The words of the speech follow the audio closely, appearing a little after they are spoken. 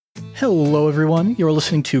Hello, everyone. You're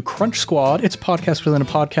listening to Crunch Squad. It's a podcast within a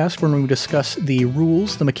podcast where we discuss the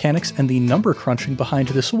rules, the mechanics, and the number crunching behind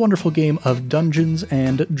this wonderful game of Dungeons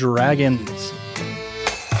and Dragons.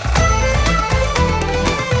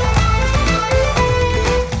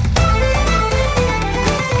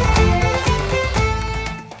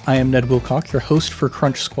 I am Ned Wilcock, your host for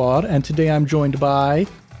Crunch Squad, and today I'm joined by...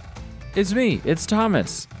 It's me. It's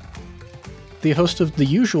Thomas. The host of the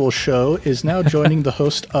usual show is now joining the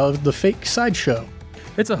host of the fake sideshow.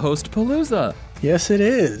 It's a host palooza. Yes, it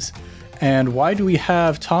is. And why do we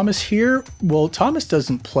have Thomas here? Well, Thomas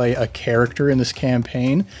doesn't play a character in this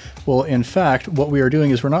campaign. Well, in fact, what we are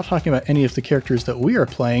doing is we're not talking about any of the characters that we are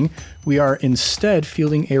playing. We are instead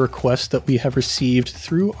fielding a request that we have received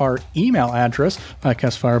through our email address,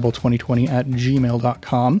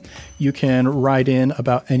 podcastfireball2020@gmail.com. You can write in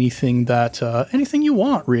about anything anything you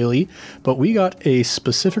want, really. But we got a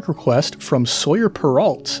specific request from Sawyer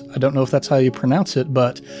Peralt. I don't know if that's how you pronounce it,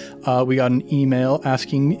 but we got an email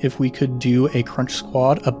asking if we could do a Crunch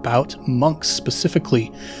Squad about monks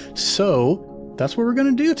specifically. So that's what we're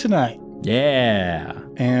going to do tonight. Yeah.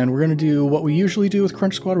 And we're going to do what we usually do with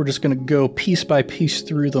Crunch Squad. We're just going to go piece by piece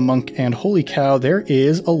through the monk, and holy cow, there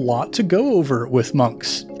is a lot to go over with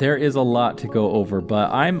monks. There is a lot to go over,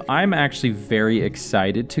 but I'm actually very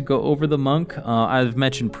excited to go over the monk. I've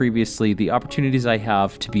mentioned previously the opportunities I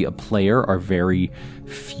have to be a player are very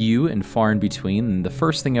few and far in between. And the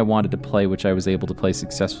first thing I wanted to play, which I was able to play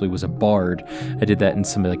successfully, was a bard. I did that in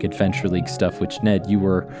some like Adventure League stuff, which Ned, you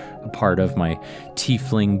were a part of. My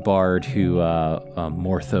tiefling bard who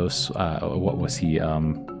Morthos, what was he?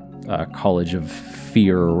 College of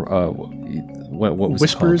Fear. What was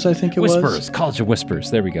Whispers? I think it was Whispers. College of Whispers.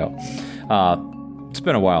 There we go. It's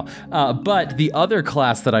been a while. But the other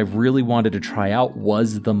class that I really wanted to try out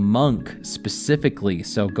was the monk specifically.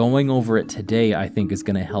 So going over it today, I think, is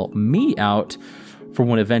going to help me out for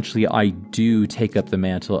when eventually I do take up the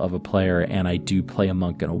mantle of a player and I do play a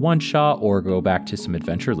monk in a one-shot or go back to some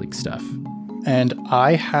Adventure League stuff. And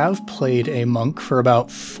I have played a monk for about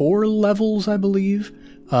 4 levels, I believe.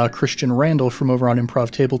 Christian Randall from over on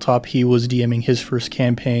Improv Tabletop, he was DMing his first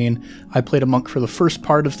campaign. I played a monk for the first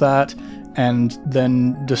part of that, and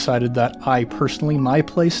then decided that my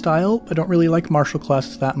play style, I don't really like martial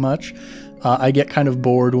classes that much. I get kind of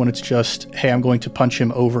bored when it's just, hey, I'm going to punch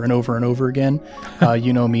him over and over and over again.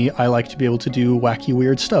 You know me, I like to be able to do wacky,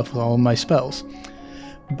 weird stuff with all of my spells.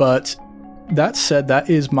 But that said, that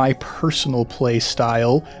is my personal play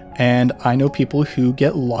style, and I know people who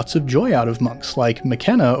get lots of joy out of monks, like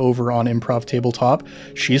McKenna over on Improv Tabletop.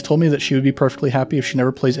 She's told me that she would be perfectly happy if she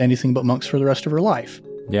never plays anything but monks for the rest of her life.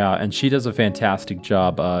 Yeah, and she does a fantastic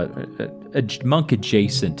job, monk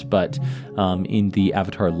adjacent, but in the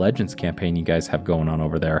Avatar Legends campaign you guys have going on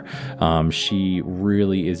over there, she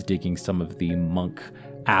really is digging some of the monk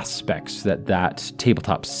aspects that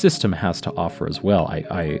tabletop system has to offer as well.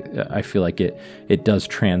 I feel like it does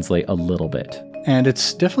translate a little bit. And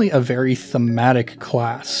it's definitely a very thematic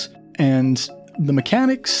class, and the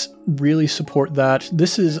mechanics really support that.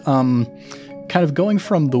 This is kind of going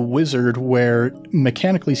from the wizard, where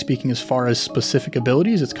mechanically speaking, as far as specific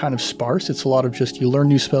abilities, it's kind of sparse. It's a lot of just, you learn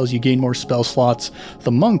new spells, you gain more spell slots.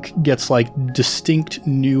 The monk gets like distinct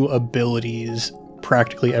new abilities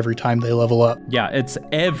practically every time they level up. Yeah, it's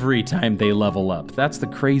every time they level up. That's the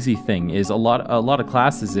crazy thing, is a lot of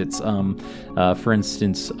classes, it's for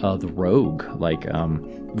instance the rogue, like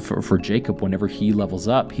for Jacob, whenever he levels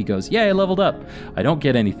up, he goes, yeah, I leveled up. I don't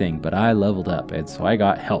get anything, but I leveled up, and so I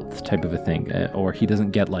got health type of a thing. Or he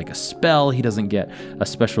doesn't get like a spell, he doesn't get a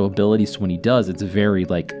special ability, so when he does, it's very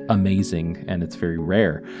like amazing and it's very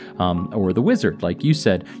rare. Or the wizard, like you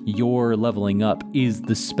said, your leveling up is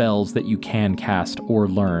the spells that you can cast or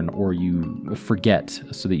learn or you forget,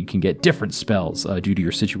 so that you can get different spells due to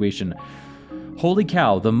your situation. Holy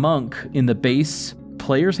cow, the monk in the base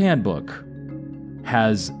player's handbook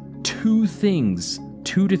has 2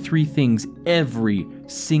 to 3 things every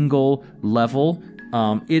single level.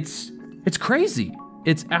 It's crazy.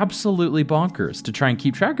 It's absolutely bonkers to try and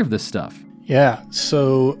keep track of this stuff. Yeah,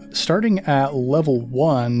 so starting at level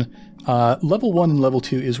 1, level 1 and level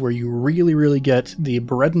 2 is where you really, really get the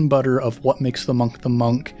bread and butter of what makes the monk the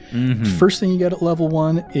monk. Mm-hmm. First thing you get at level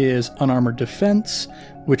 1 is unarmored defense,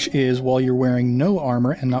 which is while you're wearing no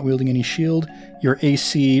armor and not wielding any shield, your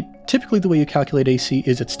AC, typically the way you calculate AC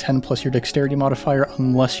is it's 10 plus your dexterity modifier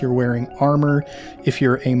unless you're wearing armor. If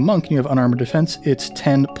you're a monk and you have unarmored defense, it's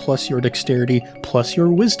 10 plus your dexterity plus your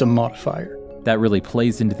wisdom modifier. that really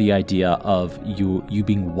plays into the idea of you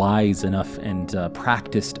being wise enough and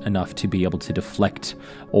practiced enough to be able to deflect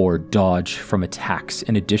or dodge from attacks,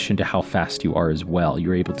 in addition to how fast you are as well.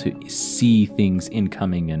 You're able to see things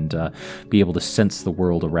incoming and be able to sense the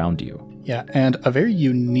world around you. Yeah, and a very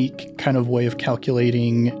unique kind of way of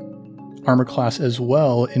calculating armor class as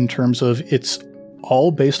well, in terms of it's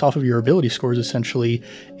all based off of your ability scores, essentially.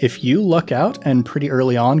 If you luck out and pretty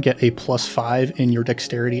early on get a +5 in your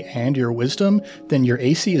dexterity and your wisdom, then your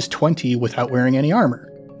AC is 20 without wearing any armor.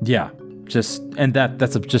 Yeah,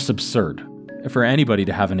 that's just absurd. For anybody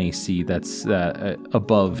to have an AC that's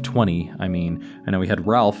above 20, I mean, I know we had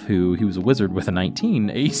Ralph, he was a wizard with a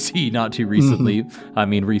 19 AC not too recently.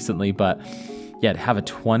 Recently, but yeah, to have a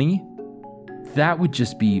 20, that would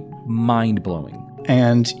just be mind-blowing.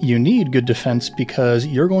 And you need good defense because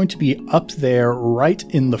you're going to be up there right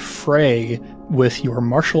in the fray with your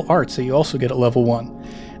martial arts that you also get at level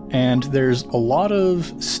 1. And there's a lot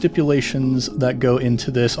of stipulations that go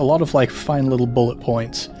into this, a lot of like fine little bullet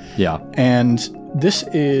points. Yeah. And this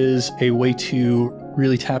is a way to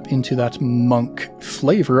really tap into that monk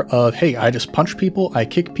flavor of, hey, I just punch people, I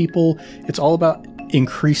kick people. It's all about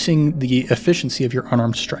increasing the efficiency of your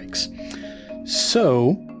unarmed strikes.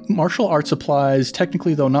 So martial arts applies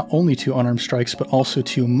technically, though, not only to unarmed strikes, but also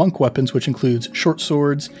to monk weapons, which includes short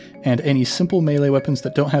swords and any simple melee weapons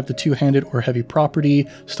that don't have the two-handed or heavy property,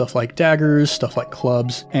 stuff like daggers, stuff like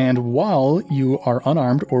clubs. And while you are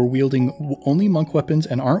unarmed or wielding only monk weapons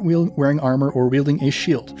and aren't wearing armor or wielding a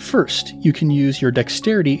shield, first, you can use your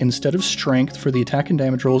dexterity instead of strength for the attack and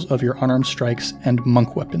damage rolls of your unarmed strikes and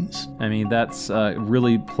monk weapons. I mean, that's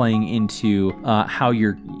really playing into how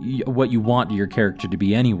what you want your character to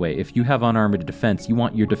be anyway. If you have unarmed defense, you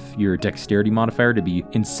want your dexterity modifier to be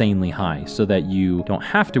insanely high so that you don't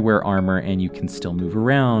have to wear armor and you can still move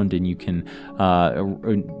around and you can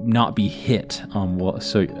not be hit.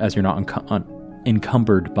 So as you're not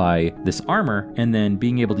encumbered by this armor, and then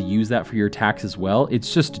being able to use that for your attacks as well,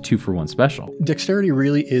 it's just a 2-for-1 special. Dexterity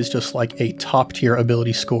really is just like a top tier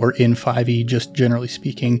ability score in 5e, just generally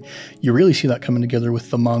speaking. You really see that coming together with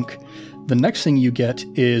the monk. The next thing you get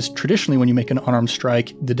is, traditionally when you make an unarmed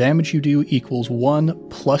strike, the damage you do equals 1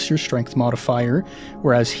 plus your strength modifier,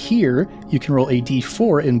 whereas here you can roll a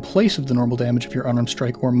d4 in place of the normal damage of your unarmed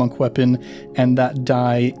strike or monk weapon, and that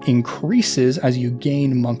die increases as you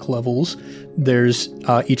gain monk levels. There's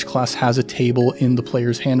each class has a table in the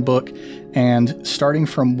player's handbook, and starting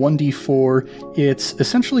from 1d4, it's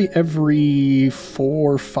essentially every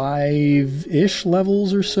 4 or 5-ish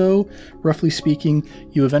levels or so, roughly speaking,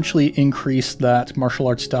 you eventually increase that martial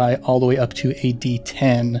arts die all the way up to a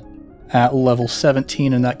d10 at level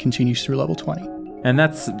 17, and that continues through level 20.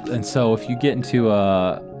 And so if you get into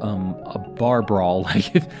a bar brawl,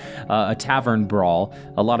 like a tavern brawl,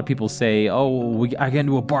 a lot of people say, I get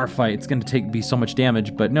into a bar fight, it's going to be so much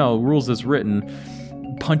damage. But no, rules as written,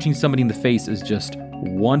 punching somebody in the face is just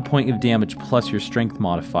 1 point of damage plus your strength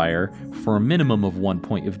modifier for a minimum of 1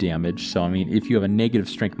 point of damage. So, I mean, if you have a negative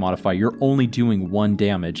strength modifier, you're only doing 1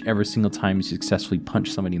 damage every single time you successfully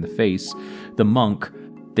punch somebody in the face. The monk,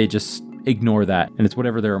 they just ignore that, and it's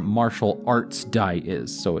whatever their martial arts die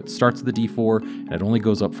is. So it starts with a d4 and it only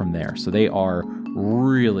goes up from there. So they are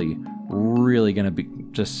really, really going to be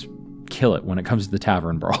just kill it when it comes to the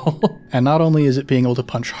tavern brawl. And not only is it being able to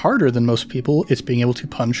punch harder than most people, it's being able to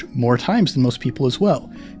punch more times than most people as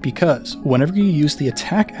well. Because whenever you use the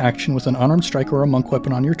attack action with an unarmed strike or a monk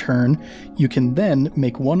weapon on your turn, you can then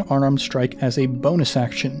make one unarmed strike as a bonus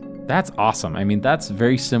action. That's awesome. I mean, that's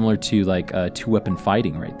very similar to like two-weapon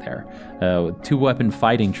fighting right there. Two-weapon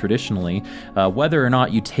fighting traditionally, whether or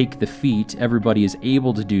not you take the feat, everybody is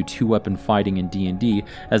able to do two-weapon fighting in D&D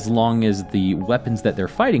as long as the weapons that they're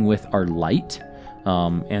fighting with are light.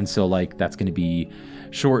 And so like that's going to be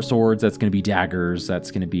short swords, that's going to be daggers, that's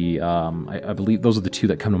going to be, I believe those are the two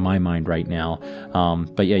that come to my mind right now.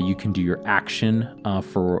 But yeah, you can do your action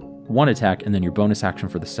for one attack and then your bonus action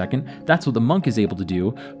for the second. That's what the monk is able to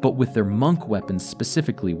do, but with their monk weapons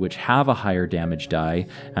specifically, which have a higher damage die,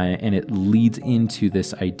 and it leads into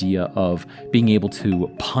this idea of being able to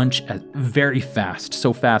punch very fast,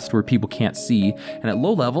 so fast where people can't see, and at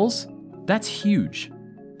low levels, that's huge.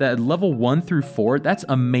 That level 1 through 4, that's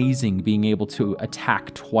amazing, being able to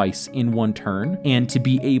attack twice in one turn and to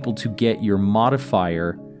be able to get your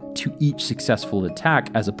modifier to each successful attack,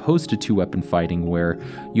 as opposed to two-weapon fighting where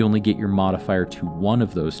you only get your modifier to one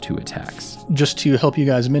of those two attacks. Just to help you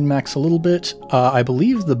guys min-max a little bit, I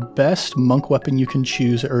believe the best monk weapon you can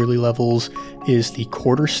choose at early levels is the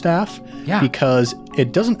quarterstaff, because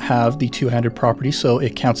it doesn't have the two-handed property, so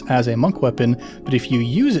it counts as a monk weapon, but if you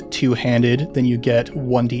use it two-handed, then you get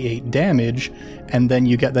 1d8 damage, and then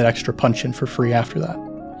you get that extra punch in for free after that.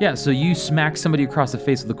 Yeah, so you smack somebody across the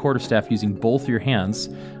face with a quarterstaff using both your hands.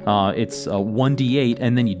 It's 1d8,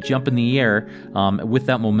 and then you jump in the air with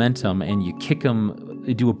that momentum, and you kick them,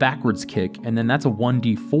 you do a backwards kick, and then that's a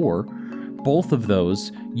 1d4. Both of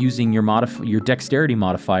those using your dexterity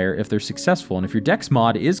modifier if they're successful. And if your dex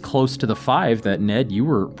mod is close to the 5 that, Ned, you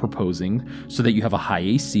were proposing, so that you have a high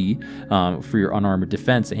AC for your unarmored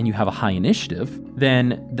defense and you have a high initiative,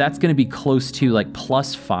 then that's going to be close to like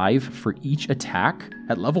 +5 for each attack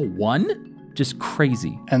at level 1. Just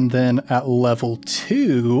crazy. And then at level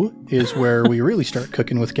 2 is where we really start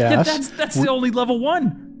cooking with gas. That's the only level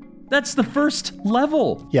 1. That's the first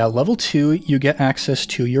level. Yeah, level 2, you get access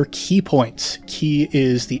to your ki points. Ki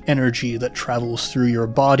is the energy that travels through your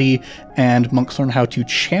body, and monks learn how to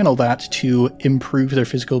channel that to improve their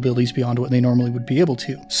physical abilities beyond what they normally would be able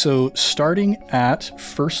to. So starting at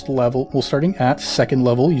second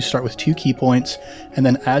level, you start with 2 ki points, and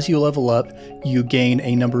then as you level up, you gain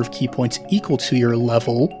a number of ki points equal to your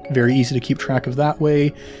level. Very easy to keep track of that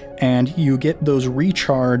way, and you get those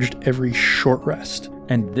recharged every short rest.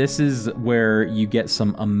 And this is where you get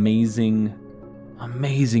some amazing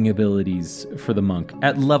abilities for the monk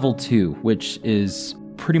at level 2, which is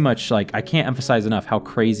pretty much like, I can't emphasize enough how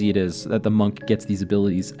crazy it is that the monk gets these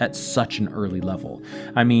abilities at such an early level.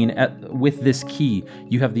 I mean, with this ki,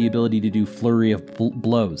 you have the ability to do flurry of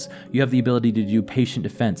blows. You have the ability to do patient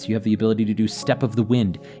defense. You have the ability to do step of the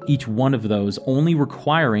wind. Each one of those only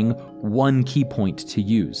requiring 1 ki point to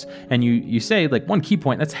use. And you say, like, 1 ki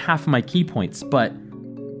point, that's half of my ki points, but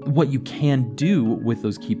what you can do with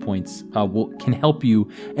those ki points can help you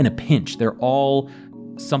in a pinch. They're all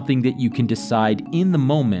something that you can decide in the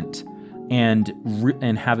moment and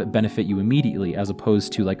have it benefit you immediately, as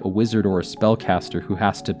opposed to like a wizard or a spellcaster who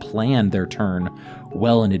has to plan their turn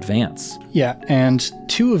well in advance. Yeah, and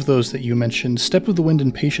 2 of those that you mentioned, Step of the Wind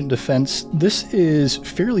and Patient Defense, this is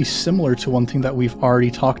fairly similar to one thing that we've already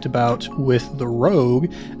talked about with the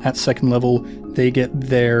Rogue. At second level, they get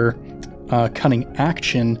their Cunning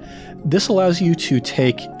Action. This allows you to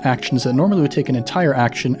take actions that normally would take an entire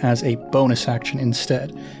action as a bonus action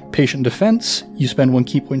instead. Patient Defense, you spend 1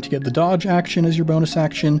 ki point to get the dodge action as your bonus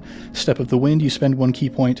action. Step of the Wind, you spend 1 ki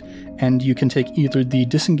point, and you can take either the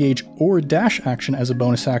disengage or dash action as a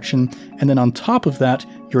bonus action, and then on top of that,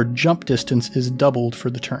 your jump distance is doubled for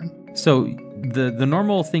the turn. So the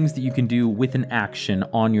normal things that you can do with an action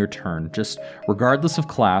on your turn, just regardless of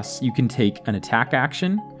class, you can take an attack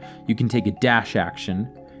action, you can take a dash action,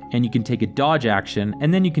 and you can take a dodge action,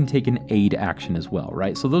 and then you can take an aid action as well,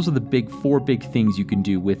 right? So those are the 4 big things you can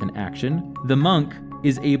do with an action. The monk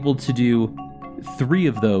is able to do 3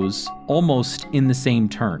 of those almost in the same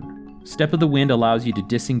turn. Step of the Wind allows you to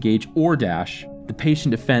disengage or dash. The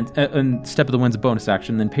Patient Defense, and Step of the Wind's a bonus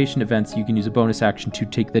action, then Patient Defense, you can use a bonus action to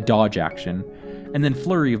take the dodge action. And then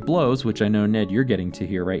Flurry of Blows, which I know, Ned, you're getting to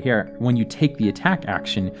here right here. When you take the attack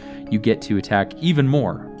action, you get to attack even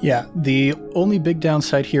more. Yeah, the only big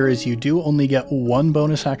downside here is you do only get 1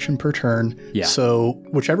 bonus action per turn. Yeah. So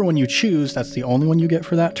whichever one you choose, that's the only one you get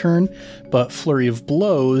for that turn. But Flurry of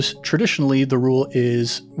Blows, traditionally the rule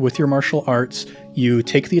is with your martial arts, you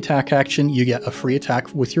take the attack action, you get a free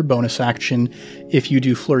attack with your bonus action. If you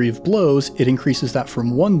do Flurry of Blows, it increases that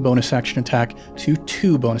from 1 bonus action attack to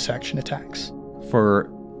 2 bonus action attacks. For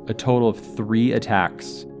a total of 3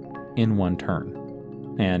 attacks in 1 turn.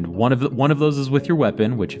 And one of those is with your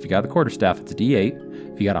weapon, which if you got the quarterstaff, it's a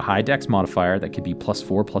d8. If you got a high dex modifier, that could be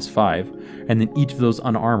 +4, +5. And then each of those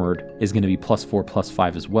unarmored is going to be +4,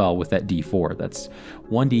 +5 as well with that d4. That's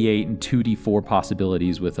 1d8 and 2d4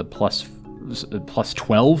 possibilities with a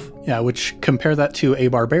 +12. Yeah, which compare that to a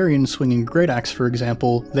barbarian swinging great axe, for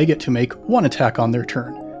example. They get to make 1 attack on their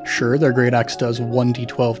turn. Sure, their great axe does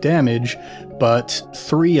 1d12 damage, but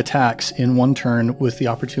 3 attacks in 1 turn with the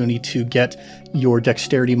opportunity to get your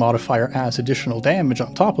dexterity modifier as additional damage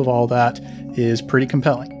on top of all that is pretty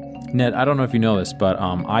compelling. Ned, I don't know if you know this, but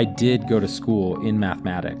I did go to school in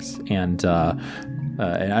mathematics, and I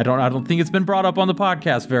don't think it's been brought up on the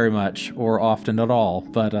podcast very much or often at all.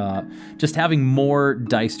 But just having more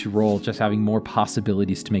dice to roll, just having more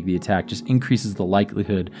possibilities to make the attack, just increases the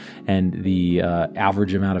likelihood and the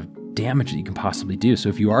average amount of damage that you can possibly do. So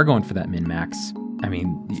if you are going for that min-max, I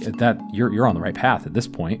mean, that you're on the right path at this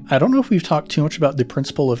point. I don't know if we've talked too much about the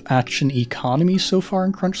principle of action economy so far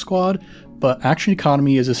in Crunch Squad, but action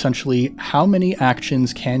economy is essentially how many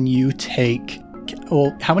actions can you take.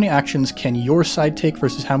 Well, how many actions can your side take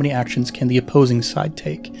versus how many actions can the opposing side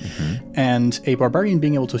take? And a barbarian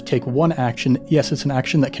being able to take one action, yes, it's an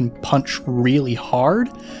action that can punch really hard,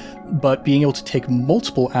 but being able to take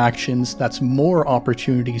multiple actions, that's more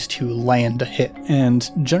opportunities to land a hit. And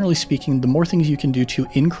generally speaking, the more things you can do to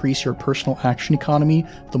increase your personal action economy,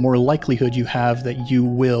 the more likelihood you have that you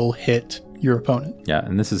will hit your opponent. Yeah,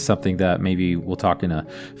 and this is something that maybe we'll talk in a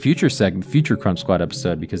future Crunch Squad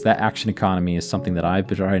episode, because that action economy is something that I've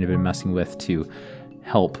been messing with to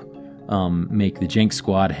help make the Jank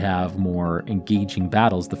Squad have more engaging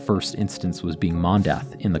battles. The first instance was being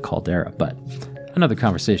Mondath in the Caldera, but another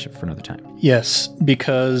conversation for another time. Yes,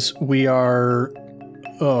 because we are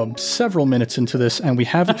several minutes into this and we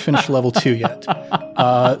haven't finished level 2 yet.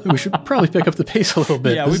 We should probably pick up the pace a little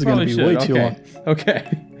bit. Yeah, this is going to be way too long.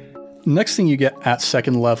 Okay. Next thing you get at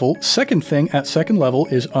second level. Second thing at second level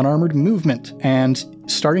is unarmored movement. And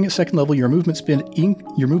starting at second level, your movement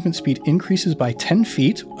speed increases by 10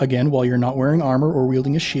 feet, again, while you're not wearing armor or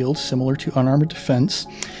wielding a shield, similar to unarmored defense.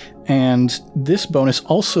 And this bonus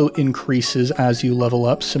also increases as you level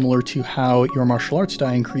up, similar to how your martial arts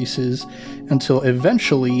die increases, until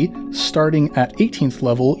eventually, starting at 18th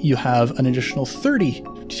level, you have an additional 30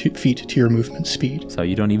 feet to your movement speed. So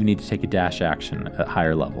you don't even need to take a dash action at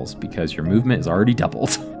higher levels because your movement is already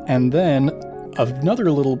doubled. And then another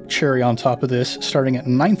little cherry on top of this, starting at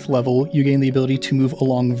 9th level, you gain the ability to move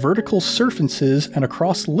along vertical surfaces and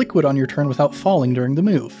across liquid on your turn without falling during the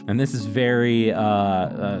move. And this is very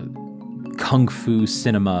kung fu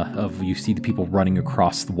cinema of you see the people running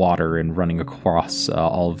across the water and running across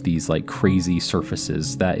all of these like crazy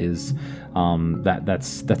surfaces. That is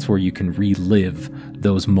that's where you can relive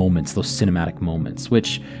those moments, those cinematic moments,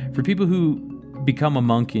 which for people who become a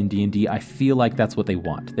monk in D&D, I feel like that's what they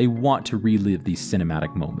want. They want to relive these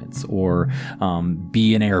cinematic moments, or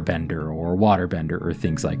be an airbender or a waterbender or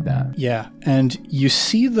things like that. Yeah, and you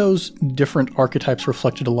see those different archetypes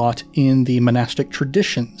reflected a lot in the monastic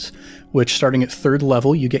traditions, which starting at 3rd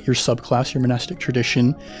level, you get your subclass, your monastic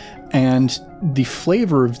tradition, and the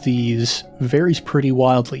flavor of these varies pretty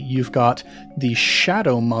wildly. You've got the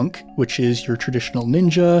Shadow Monk, which is your traditional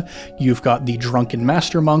ninja. You've got the Drunken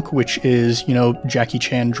Master Monk, which is, Jackie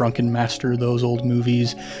Chan, Drunken Master, those old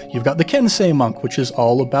movies. You've got the Kensei Monk, which is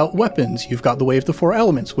all about weapons. You've got the Way of the Four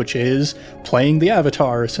Elements, which is playing the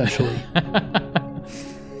Avatar, essentially.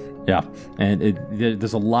 Yeah, and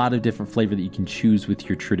there's a lot of different flavor that you can choose with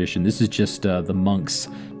your tradition. This is just the monk's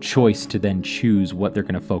choice to then choose what they're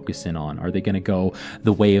going to focus in on. Are they going to go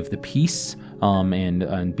the way of the peace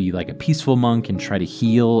and be like a peaceful monk and try to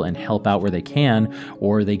heal and help out where they can?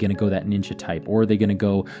 Or are they going to go that ninja type? Or are they going to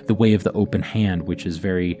go the way of the open hand, which is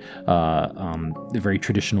very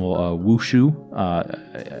traditional wushu,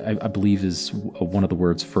 I believe is one of the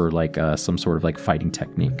words for like some sort of like fighting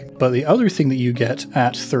technique. But the other thing that you get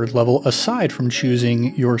at 3rd level, aside from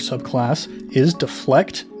choosing your subclass, is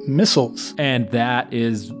deflect missiles. And that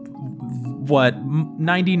is what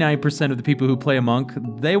 99% of the people who play a monk,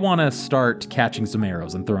 they want to start catching some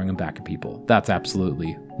arrows and throwing them back at people. That's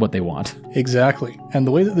absolutely what they want. Exactly. And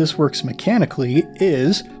the way that this works mechanically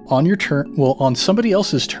is on your turn, on somebody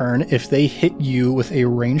else's turn, if they hit you with a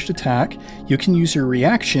ranged attack, you can use your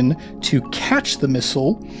reaction to catch the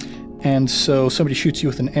missile. And so somebody shoots you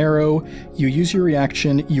with an arrow, you use your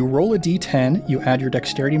reaction, you roll a d10, you add your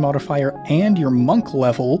dexterity modifier and your monk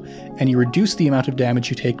level, and you reduce the amount of damage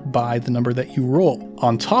you take by the number that you roll.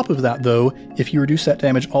 On top of that, though, if you reduce that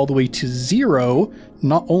damage all the way to 0,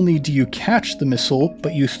 not only do you catch the missile,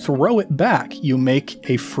 but you throw it back. You make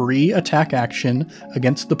a free attack action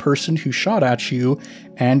against the person who shot at you,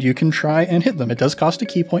 and you can try and hit them. It does cost a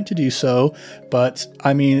key point to do so, but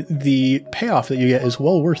I mean, the payoff that you get is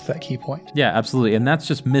well worth that key point. Yeah, absolutely. And that's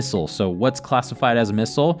just missile. So what's classified as a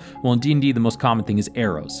missile? Well, in D&D, the most common thing is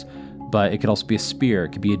arrows. But it could also be a spear, it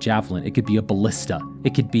could be a javelin, it could be a ballista,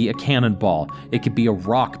 it could be a cannonball, it could be a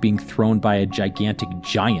rock being thrown by a gigantic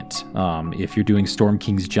giant. If you're doing Storm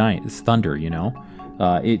King's giant, it's thunder,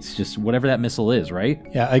 it's just whatever that missile is, right?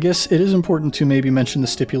 Yeah, I guess it is important to maybe mention the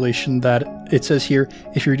stipulation that it says here,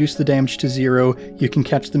 if you reduce the damage to 0, you can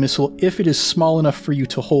catch the missile if it is small enough for you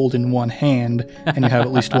to hold in one hand, and you have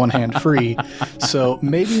at least one hand free. So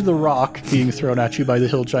maybe the rock being thrown at you by the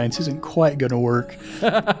hill giants isn't quite going to work.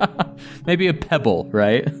 maybe a pebble,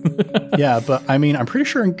 right? Yeah, but I mean, I'm pretty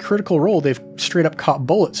sure in Critical Role, they've straight up caught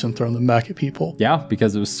bullets and thrown them back at people. Yeah,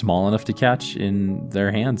 because it was small enough to catch in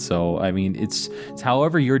their hands. So, I mean, it's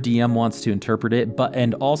however your DM wants to interpret it.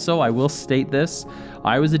 And also, I will state this.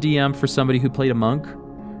 I was a DM for somebody who played a monk,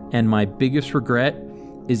 and my biggest regret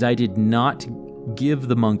is I did not give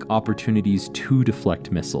the monk opportunities to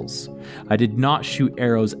deflect missiles. I did not shoot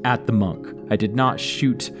arrows at the monk. I did not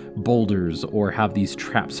shoot boulders or have these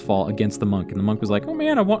traps fall against the monk. And the monk was like, "Oh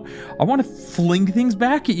man, I want to fling things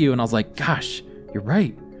back at you." And I was like, "Gosh, you're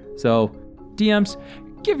right." So, DMs,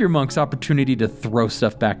 give your monks opportunity to throw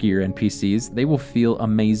stuff back at your NPCs. They will feel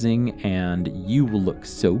amazing and you will look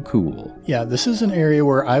so cool. Yeah, this is an area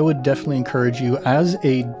where I would definitely encourage you as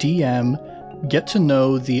a DM, get to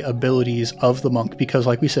know the abilities of the monk, because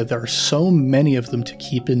like we said, there are so many of them to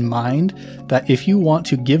keep in mind that if you want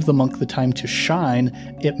to give the monk the time to shine,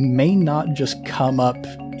 it may not just come up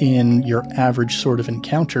in your average sort of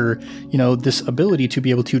encounter, this ability to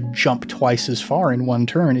be able to jump twice as far in one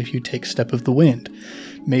turn if you take Step of the Wind.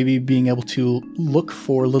 Maybe being able to look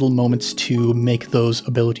for little moments to make those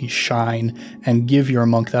abilities shine and give your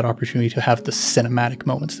monk that opportunity to have the cinematic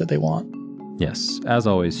moments that they want. Yes, as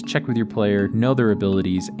always, check with your player, know their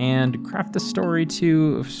abilities, and craft the story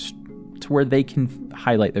to where they can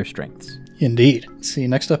highlight their strengths. Indeed. Let's see,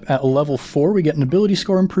 next up at level 4, we get an ability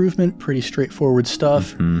score improvement. Pretty straightforward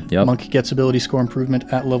stuff. Yep. Monk gets ability score improvement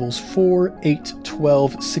at levels 4, 8,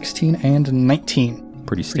 12, 16, and 19.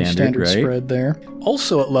 Pretty standard, right? Spread there.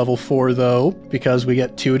 Also at level 4, though, because we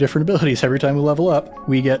get 2 different abilities every time we level up,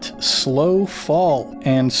 we get Slow Fall.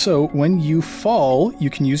 And so when you fall, you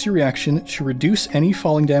can use your reaction to reduce any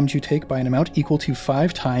falling damage you take by an amount equal to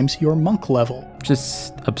 5 times your monk level.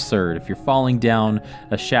 Just absurd. If you're falling down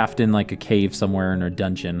a shaft in like a cave somewhere in a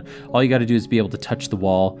dungeon, all you got to do is be able to touch the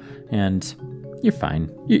wall and you're fine.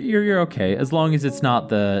 You're okay. As long as it's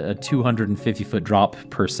not a 250-foot drop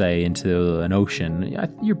per se into an ocean,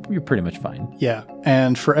 you're pretty much fine. Yeah,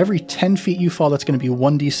 and for every 10 feet you fall, that's going to be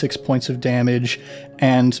 1d6 points of damage,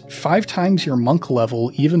 and 5 times your monk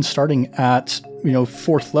level, even starting at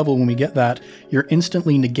 4th level when we get that, you're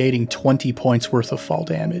instantly negating 20 points worth of fall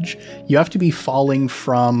damage. You have to be falling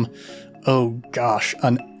from,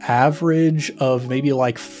 an average of maybe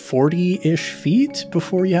like 40-ish feet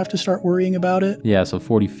before you have to start worrying about it. Yeah, so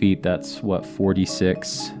 40 feet, that's what,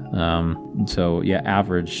 46? So yeah,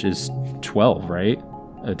 average is 12, right?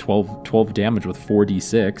 12 damage with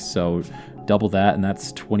 4d6, so double that, and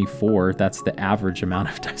that's 24. That's the average amount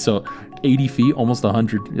of time. So 80 feet, almost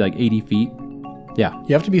 100, like 80 feet. Yeah.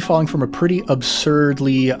 You have to be falling from a pretty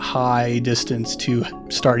absurdly high distance to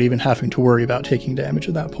start even having to worry about taking damage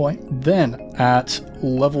at that point. Then, at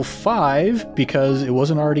level 5, because it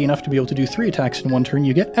wasn't already enough to be able to do 3 attacks in one turn,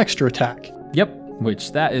 you get extra attack. Yep.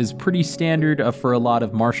 Which that is pretty standard for a lot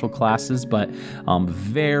of martial classes, but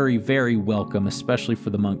very, very welcome, especially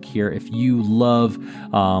for the monk here. If you love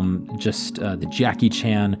the Jackie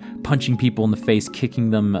Chan punching people in the face,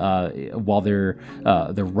 kicking them while they're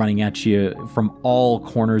running at you from all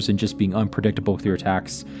corners and just being unpredictable with your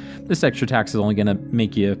attacks, this extra attack is only going to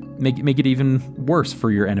make it even worse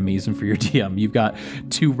for your enemies and for your DM. You've got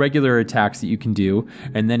 2 regular attacks that you can do,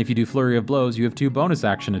 and then if you do Flurry of Blows, you have 2 bonus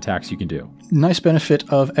action attacks you can do. Nice benefit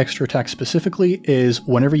of extra attack specifically is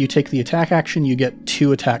whenever you take the attack action, you get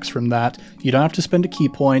 2 attacks from that. You don't have to spend a key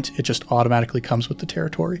point. It just automatically comes with the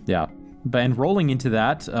territory. Yeah. But and rolling into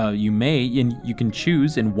that, you can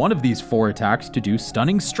choose in one of these 4 attacks to do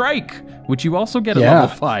Stunning Strike, which you also get at level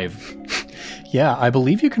 5. Yeah, I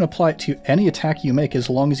believe you can apply it to any attack you make as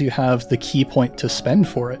long as you have the key point to spend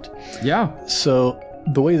for it. Yeah. So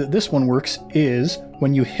the way that this one works is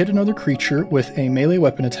when you hit another creature with a melee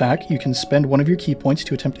weapon attack, you can spend one of your key points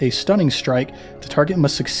to attempt a Stunning Strike. The target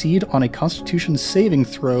must succeed on a Constitution saving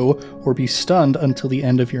throw or be stunned until the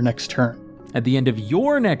end of your next turn. At the end of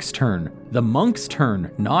your next turn, the monk's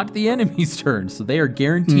turn, not the enemy's turn. So they are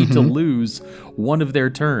guaranteed to lose one of their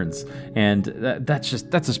turns. And that's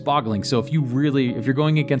just boggling. So if you're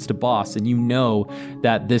going against a boss and you know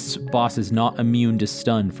that this boss is not immune to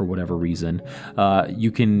stun for whatever reason,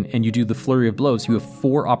 you do the Flurry of Blows, you have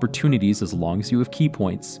 4 opportunities, as long as you have key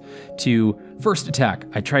points, to first attack,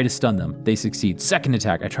 I try to stun them, they succeed. Second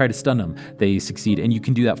attack, I try to stun them, they succeed. And you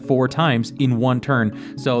can do that 4 times in one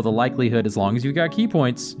turn. So the likelihood, as long as you've got key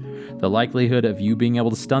points, the likelihood of you being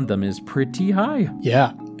able to stun them is pretty high.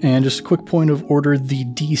 Yeah, And just a quick point of order, the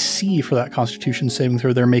DC for that Constitution saving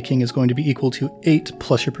throw they're making is going to be equal to 8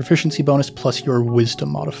 plus your proficiency bonus plus your wisdom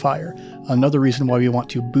modifier. Another reason why we want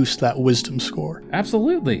to boost that wisdom score.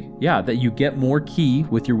 Absolutely. Yeah, that you get more ki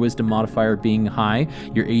with your wisdom modifier being high,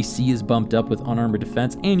 your AC is bumped up with unarmored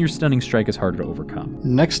defense, and your stunning strike is harder to overcome.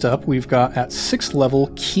 Next up, we've got at 6th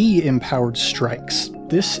level, Ki Empowered Strikes.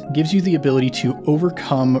 This gives you the ability to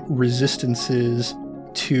overcome resistances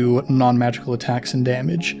to non-magical attacks and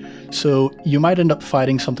damage. So you might end up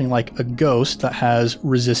fighting something like a ghost that has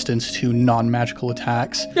resistance to non-magical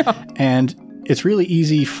attacks. Yeah. And it's really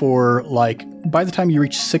easy for, like, by the time you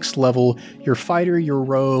reach 6th level, your fighter, your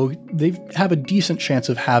rogue, they have a decent chance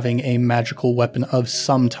of having a magical weapon of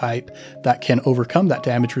some type that can overcome that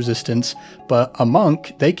damage resistance. But a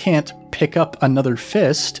monk, they can't pick up another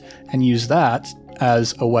fist and use that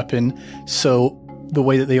as a weapon. So the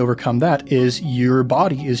way that they overcome that is your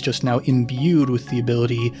body is just now imbued with the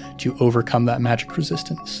ability to overcome that magic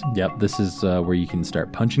resistance. Yep, this is where you can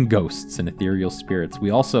start punching ghosts and ethereal spirits. We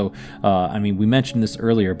also, we mentioned this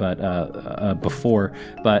earlier, but before,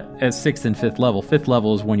 but at 6th and 5th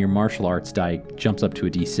level is when your martial arts die jumps up to a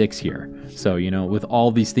D6 here. So, with all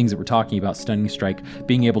these things that we're talking about, Stunning Strike,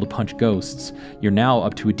 being able to punch ghosts, you're now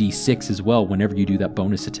up to a D6 as well whenever you do that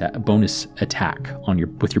bonus attack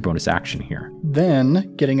with your bonus action here.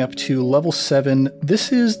 Then, getting up to level 7,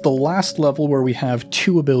 this is the last level where we have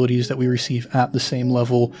 2 abilities that we receive at the same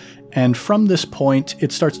level. And from this point,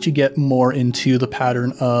 it starts to get more into the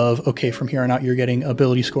pattern of, okay, from here on out, you're getting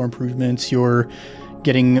ability score improvements, you're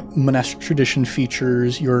getting monastic tradition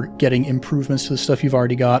features, you're getting improvements to the stuff you've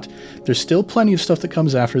already got. There's still plenty of stuff that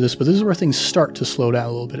comes after this, but this is where things start to slow down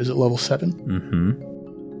a little bit, is at level 7.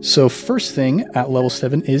 Mm-hmm. So first thing at level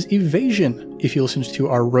 7 is evasion. If you listened to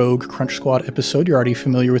our Rogue Crunch Squad episode, you're already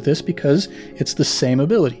familiar with this because it's the same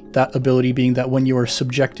ability. That ability being that when you are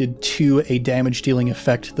subjected to a damage-dealing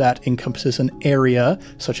effect that encompasses an area,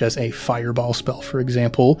 such as a fireball spell, for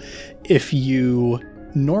example, if you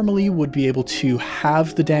normally would be able to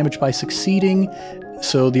have the damage by succeeding.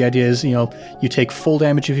 So the idea is, you take full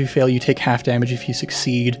damage if you fail, you take half damage if you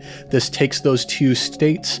succeed. This takes those 2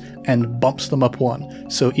 states and bumps them up 1.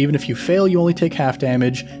 So even if you fail, you only take half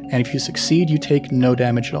damage, and if you succeed, you take no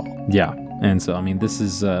damage at all. Yeah. And so, this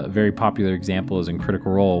is a very popular example is in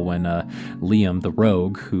Critical Role when Liam, the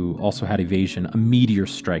rogue, who also had evasion, a meteor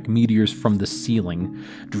strike, meteors from the ceiling,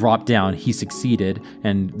 dropped down, he succeeded,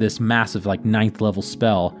 and this massive, 9th level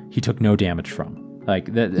spell, he took no damage from.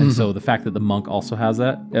 Like that, and so the fact that the monk also has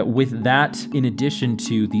that, with that, in addition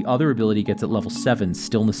to the other ability gets at level 7,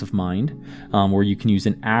 Stillness of Mind, where you can use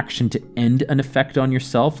an action to end an effect on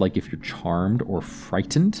yourself, like if you're charmed or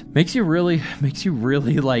frightened, makes you really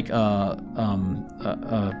like a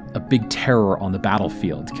big terror on the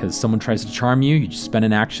battlefield. Because someone tries to charm you, you just spend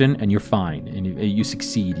an action and you're fine, and you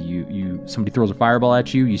succeed. Somebody throws a fireball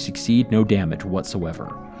at you, you succeed, no damage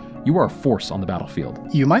whatsoever. You are a force on the battlefield.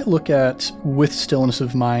 You might look at, with Stillness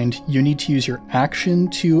of Mind, you need to use your action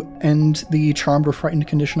to end the charmed or frightened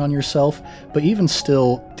condition on yourself, but even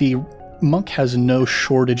still, the monk has no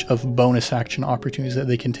shortage of bonus action opportunities that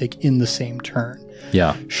they can take in the same turn.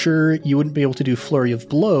 Yeah. Sure, you wouldn't be able to do Flurry of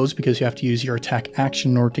Blows because you have to use your attack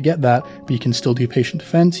action in order to get that, but you can still do Patient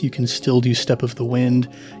Defense, you can still do Step of the Wind.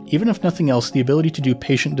 Even if nothing else, the ability to do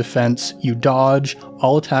Patient Defense, you dodge,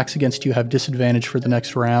 all attacks against you have disadvantage for the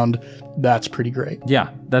next round. That's pretty great. Yeah,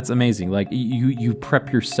 that's amazing. Like, you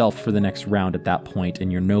prep yourself for the next round at that point,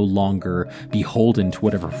 and you're no longer beholden to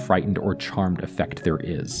whatever frightened or charmed effect there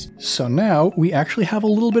is. So now we actually have a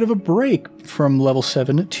little bit of a break from level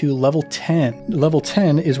 7 to level 10. Level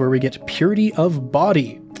 10 is where we get Purity of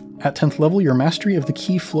Body. At 10th level, your mastery of the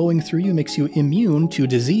ki flowing through you makes you immune to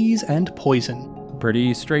disease and poison.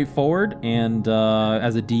 Pretty straightforward, and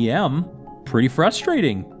as a DM, pretty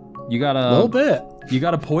frustrating. You got a little bit. You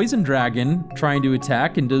got a poison dragon trying to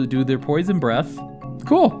attack and do their poison breath.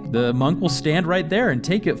 Cool. The monk will stand right there and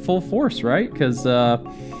take it full force, right? Because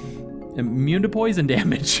immune to poison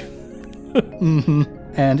damage. Mm-hmm.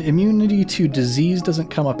 And immunity to disease doesn't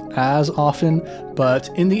come up as often, but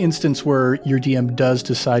in the instance where your DM does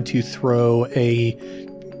decide to throw a,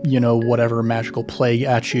 whatever magical plague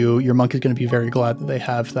at you, your monk is going to be very glad that they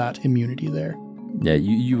have that immunity there. Yeah,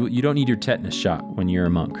 you don't need your tetanus shot when you're a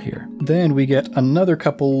monk here. Then we get another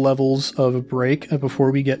couple levels of a break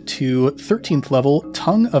before we get to 13th level,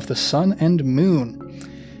 Tongue of the Sun and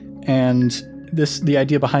Moon. And the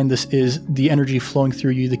idea behind this is the energy flowing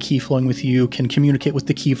through you, the ki flowing with you, can communicate with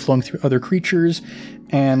the ki flowing through other creatures,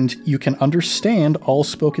 and you can understand all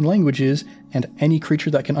spoken languages, and any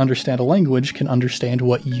creature that can understand a language can understand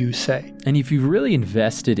what you say. And if you've really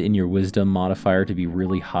invested in your wisdom modifier to be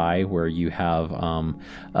really high, where you have,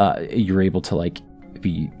 you're able to like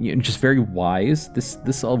be just very wise,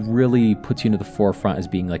 this all really puts you into the forefront as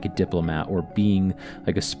being like a diplomat or being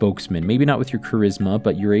like a spokesman. Maybe not with your charisma,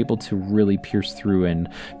 but you're able to really pierce through and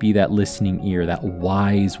be that listening ear, that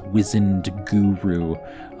wise, wizened guru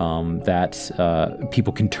that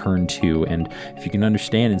people can turn to. And if you can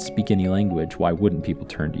understand and speak any language, why wouldn't people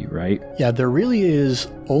turn to you, right? Yeah, there really is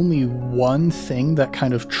only one thing that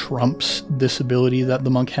kind of trumps this ability that the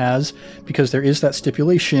monk has, because there is that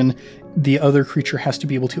stipulation: the other creature has to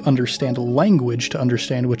be able to understand a language to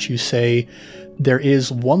understand what you say. There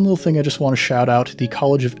is one little thing I just want to shout out: the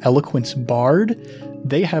College of Eloquence Bard.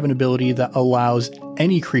 They have an ability that allows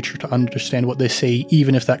any creature to understand what they say,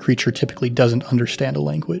 even if that creature typically doesn't understand a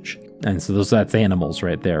language. And so that's animals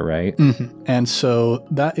right there, right? Mm-hmm. And so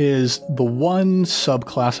that is the one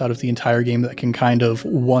subclass out of the entire game that can kind of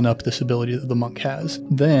one-up this ability that the monk has.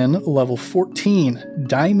 Then, level 14,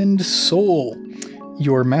 Diamond Soul.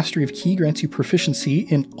 Your Mastery of Ki grants you proficiency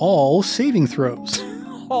in all saving throws.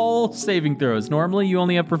 All saving throws. Normally you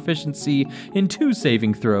only have proficiency in 2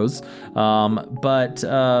 saving throws, but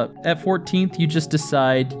at 14th you just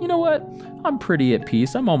decide, you know what, I'm pretty at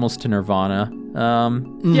peace, I'm almost to nirvana.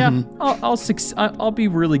 Yeah, I'll be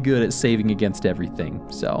really good at saving against everything.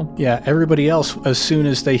 So yeah, everybody else, as soon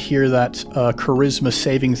as they hear that charisma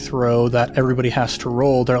saving throw that everybody has to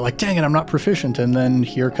roll, they're like, dang it, I'm not proficient. And then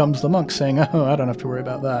here comes the monk saying, oh, I don't have to worry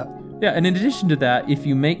about that. Yeah, and in addition to that, if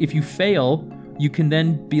you fail, you can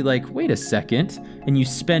then be like, wait a second, and you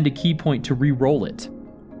spend a ki point to re-roll it.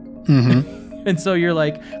 Mm-hmm. And so you're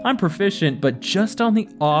like, I'm proficient, but just on the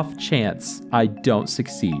off chance I don't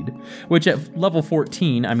succeed. Which at level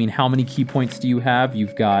 14, I mean, how many ki points do you have?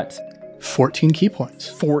 You've got 14 ki points.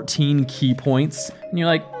 14 ki points. And you're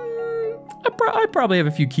like, I probably have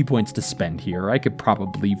a few ki points to spend here. I could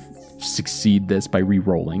probably succeed this by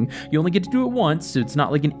re-rolling. You only get to do it once, so it's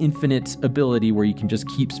not like an infinite ability where you can just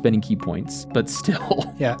keep spending ki points, but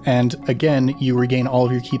still. Yeah, and again, you regain all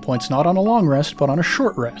of your ki points not on a long rest, but on a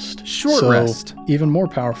short rest. Short rest. Even more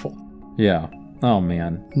powerful. Yeah. Oh,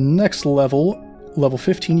 man. Next level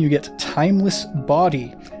 15, you get Timeless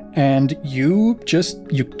Body, and you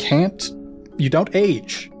don't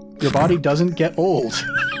age. Your body doesn't get old.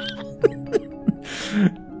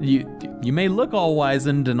 You may look all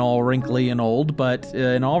wizened and all wrinkly and old, but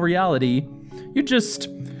in all reality, you're just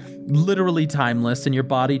literally timeless, and your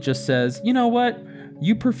body just says, you know what?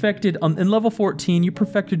 You perfected, in level 14, you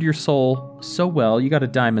perfected your soul so well. You got a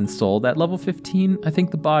diamond soul. That level 15, I think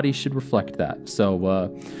the body should reflect that. So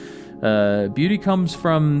beauty comes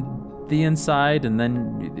from the inside, and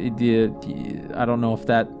then I don't know if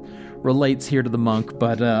that relates here to the monk,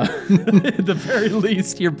 but at the very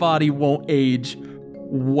least, your body won't age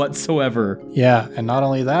whatsoever. Yeah, and not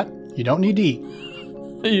only that, you don't need to eat.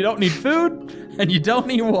 You don't need food, and you don't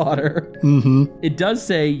need water. Mm-hmm. It does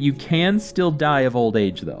say you can still die of old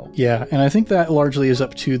age, though. Yeah, and I think that largely is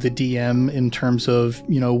up to the DM in terms of,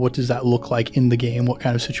 what does that look like in the game? What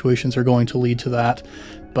kind of situations are going to lead to that?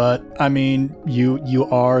 But, I mean, you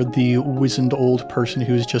are the wizened old person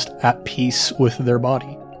who's just at peace with their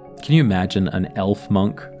body. Can you imagine an elf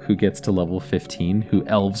monk who gets to level 15, who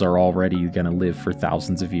elves are already going to live for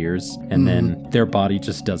thousands of years, and then their body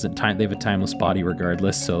just doesn't they have a timeless body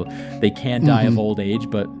regardless, so they can die of old age,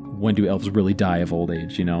 but when do elves really die of old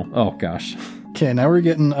age, Oh, gosh. Okay, now we're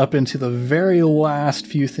getting up into the very last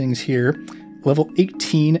few things here. Level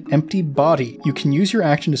 18, Empty Body. You can use your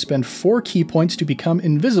action to spend 4 ki points to become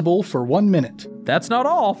invisible for 1 minute. That's not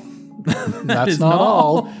all. That's not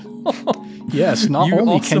all. Yes, not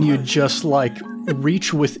only can you just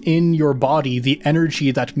reach within your body the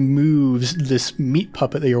energy that moves this meat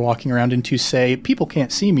puppet that you're walking around into, say, people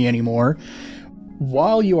can't see me anymore.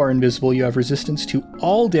 While you are invisible, you have resistance to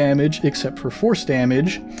all damage except for force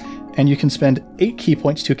damage, and you can spend 8 ki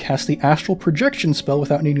points to cast the Astral Projection spell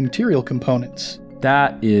without needing material components.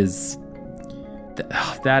 That's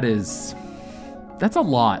a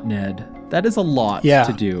lot, Ned. That is a lot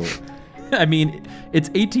to do. I mean, it's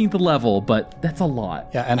 18th level, but that's a lot.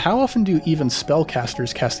 Yeah, and how often do even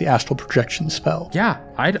spellcasters cast the Astral Projection spell? Yeah,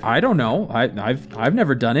 I don't know. I've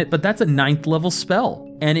never done it, but that's a 9th level spell.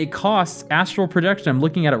 And it costs Astral Projection. I'm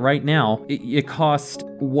looking at it right now. It costs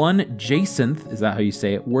 1 jacinth, is that how you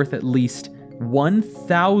say it, worth at least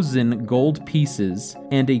 1,000 gold pieces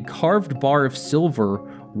and a carved bar of silver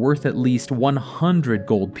worth at least 100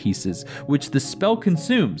 gold pieces, which the spell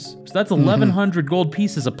consumes. So that's 1,100 gold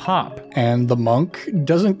pieces a pop. And the monk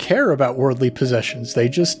doesn't care about worldly possessions. They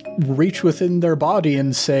just reach within their body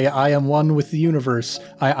and say, I am one with the universe.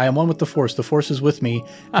 I am one with the Force. The Force is with me.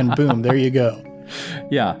 And boom, there you go.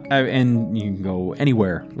 Yeah, and you can go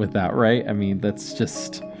anywhere with that, right? I mean, that's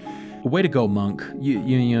just... Way to go, monk.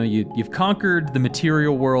 You've conquered the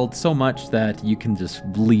material world so much that you can just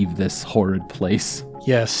leave this horrid place.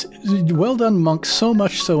 Yes, well done, monk, so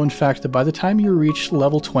much so, in fact, that by the time you reach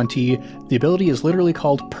level 20, the ability is literally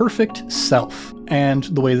called Perfect Self. And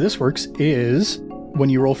the way this works is, when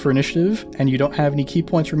you roll for initiative and you don't have any key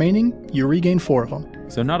points remaining, you regain 4 of them.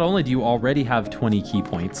 So not only do you already have 20 key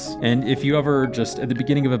points, and if you ever just, at the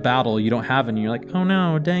beginning of a battle, you don't have any, you're like, oh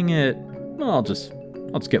no, dang it, well, I'll just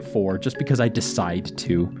get 4 just because I decide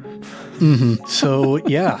to. So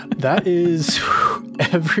yeah, that is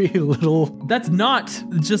every little... That's not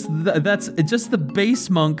just... That's just the base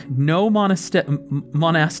monk, no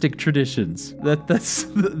monastic traditions. That's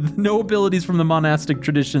no abilities from the monastic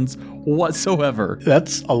traditions whatsoever.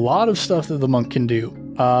 That's a lot of stuff that the monk can do.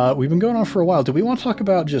 We've been going on for a while. Do we want to talk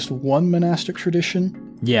about just one monastic tradition?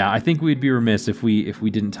 Yeah, I think we'd be remiss if we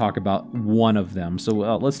didn't talk about one of them. So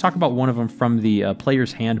let's talk about one of them from the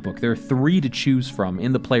Player's Handbook. There are 3 to choose from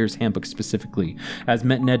in the Player's Handbook specifically. As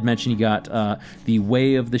Ned mentioned, you got the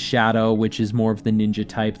Way of the Shadow, which is more of the ninja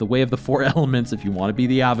type, the Way of the 4 Elements if you want to be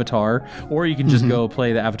the Avatar, or you can just go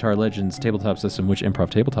play the Avatar Legends tabletop system, which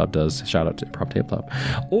Improv Tabletop does. Shout out to Improv Tabletop.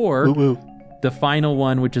 Or the final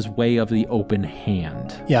one, which is Way of the Open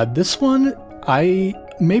Hand. Yeah, this one,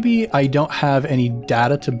 Maybe I don't have any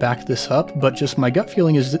data to back this up, but just my gut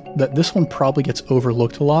feeling is that this one probably gets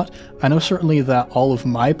overlooked a lot. I know certainly that all of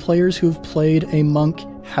my players who have played a monk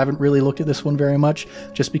haven't really looked at this one very much,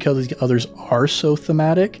 just because the others are so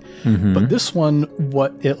thematic. But this one,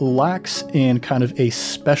 what it lacks in kind of a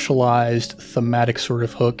specialized thematic sort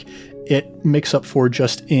of hook, it makes up for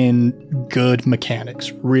just in good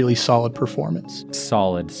mechanics, really solid performance.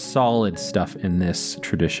 Solid stuff in this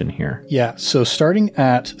tradition here. Yeah, so starting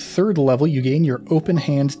at 3rd level, you gain your open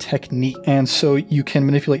hand technique. And so you can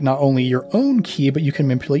manipulate not only your own ki, but you can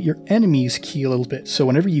manipulate your enemy's ki a little bit. So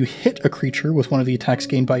whenever you hit a creature with one of the attacks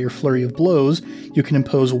gained by your flurry of blows, you can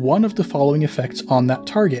impose one of the following effects on that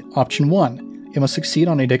target. Option 1, it must succeed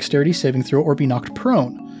on a dexterity saving throw or be knocked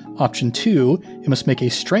prone. Option 2, it must make a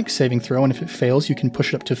strength saving throw, and if it fails, you can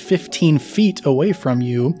push it up to 15 feet away from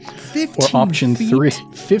you. 15 or option feet? 3,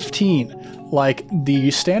 15. Like,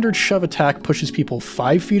 the standard shove attack pushes people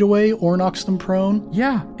 5 feet away or knocks them prone.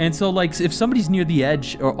 Yeah, and so, like, if somebody's near the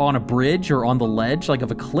edge or on a bridge or on the ledge, like,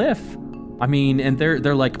 of a cliff, I mean, and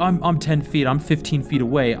they're like, I'm 10 feet, I'm 15 feet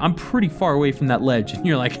away, I'm pretty far away from that ledge. And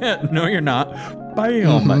you're like, no, you're not.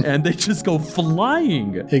 Bam! And they just go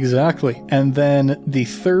flying. Exactly. And then the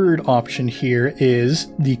third option here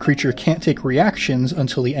is the creature can't take reactions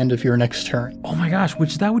until the end of your next turn. Oh my gosh,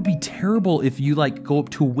 which that would be terrible if you like go up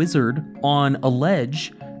to a wizard on a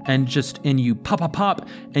ledge and you pop,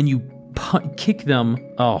 and you kick them.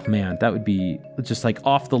 Oh man, that would be just like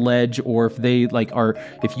off the ledge. Or if they like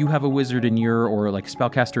if you have a wizard in your, or like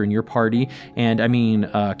spellcaster in your party, and I mean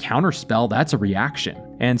counter spell, that's a reaction.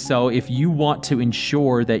 And so if you want to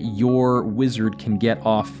ensure that your wizard can get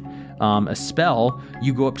off a spell,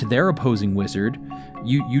 you go up to their opposing wizard,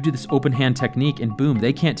 you do this open hand technique, and boom,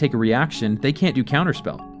 they can't take a reaction, they can't do counter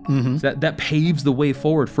spell. So that paves the way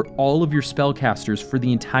forward for all of your spellcasters for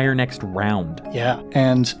the entire next round. Yeah,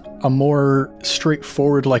 and a more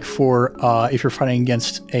straightforward, like for if you're fighting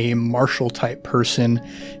against a martial type person,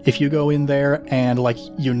 if you go in there and like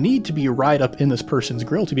you need to be right up in this person's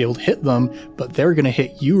grill to be able to hit them, but they're going to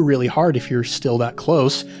hit you really hard if you're still that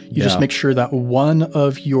close. You just make sure that one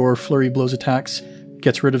of your flurry blows attacks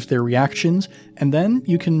gets rid of their reactions, and then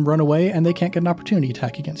you can run away and they can't get an opportunity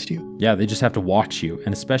attack against you. Yeah, they just have to watch you.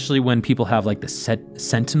 And especially when people have like the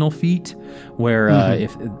sentinel feat, where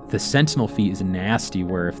if the sentinel feat is nasty,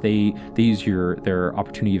 where if they use their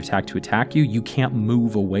opportunity of attack to attack you, you can't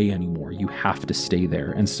move away anymore. You have to stay there.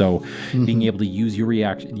 And so being able to use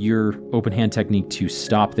your open hand technique to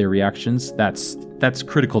stop their reactions, that's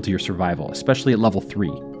critical to your survival, especially at level 3,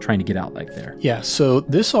 trying to get out like there. Yeah, so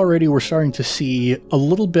this already we're starting to see a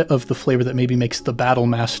little bit of the flavor that maybe makes the Battle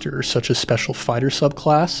Master such a special fighter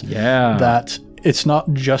subclass. Yeah. That it's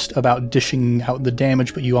not just about dishing out the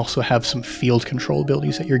damage, but you also have some field control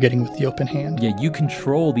abilities that you're getting with the open hand. Yeah, you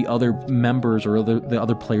control the other members or the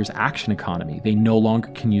other players' action economy. They no longer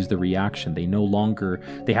can use the reaction.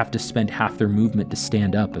 They have to spend half their movement to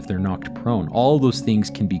stand up if they're knocked prone. All those things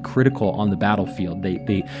can be critical on the battlefield.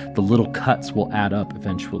 The little cuts will add up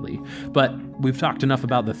eventually. But we've talked enough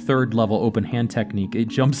about the 3rd level open hand technique. It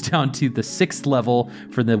jumps down to the 6th level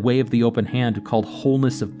for the Way of the Open Hand called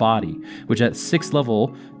Wholeness of Body, which at 6th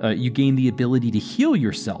level, you gain the ability to heal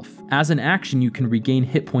yourself. As an action, you can regain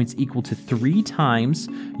hit points equal to 3 times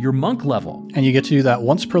your monk level. And you get to do that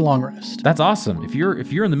once per long rest. That's awesome. If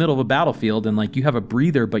you're in the middle of a battlefield and like you have a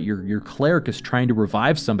breather, but your cleric is trying to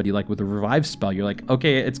revive somebody, like with a revive spell, you're like,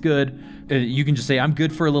 okay, it's good. You can just say, I'm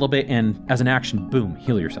good for a little bit, and as an action, boom,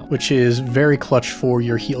 heal yourself. Which is very clutch for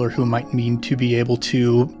your healer who might need to be able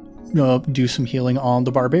to do some healing on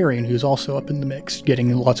the barbarian who's also up in the mix,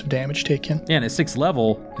 getting lots of damage taken. Yeah, and at 6th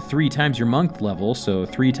level, 3 times your monk level, so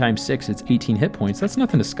 3 times 6, it's 18 hit points. That's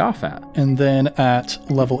nothing to scoff at. And then at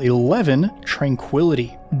level 11,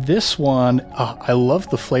 Tranquility. This one, I love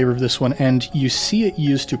the flavor of this one, and you see it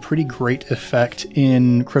used to pretty great effect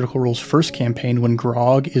in Critical Role's first campaign when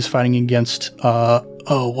Grog is fighting against,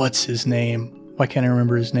 what's his name? Why can't I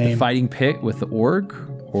remember his name? The fighting pit with the orc?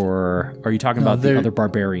 Or are you talking about the other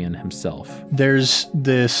barbarian himself? There's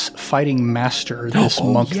this fighting master, this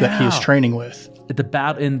monk that he is training with. At the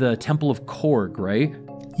battle in the Temple of Korg, right?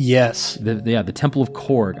 Yes. The Temple of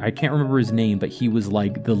Korg. I can't remember his name, but he was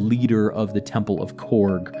like the leader of the Temple of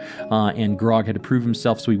Korg. And Grog had to prove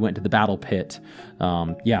himself, so he went to the battle pit.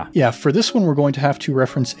 Yeah, for this one, we're going to have to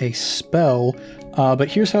reference a spell. But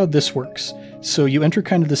here's how this works. So you enter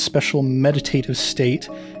kind of this special meditative state,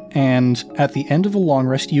 and at the end of a long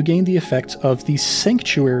rest, you gain the effect of the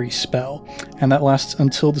Sanctuary spell, and that lasts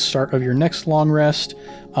until the start of your next long rest.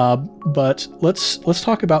 But let's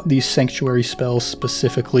talk about the Sanctuary spell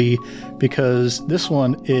specifically, because this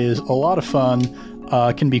one is a lot of fun.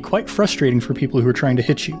 Can be quite frustrating for people who are trying to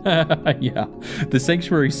hit you. Yeah. The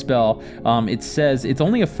Sanctuary spell, it says it's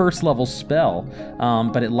only a 1st level spell,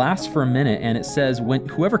 but it lasts for a minute, and it says when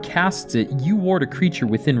whoever casts it, you ward a creature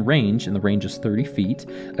within range, and the range is 30 feet,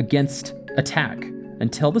 against attack.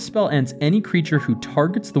 Until the spell ends, any creature who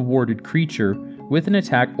targets the warded creature with an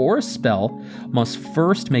attack or a spell must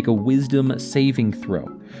first make a Wisdom saving throw.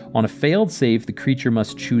 On a failed save, the creature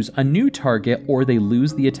must choose a new target, or they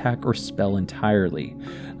lose the attack or spell entirely.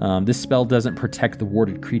 This spell doesn't protect the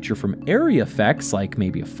warded creature from area effects, like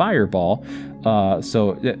maybe a fireball,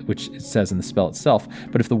 which it says in the spell itself.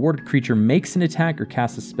 But if the warded creature makes an attack or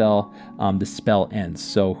casts a spell, the spell ends.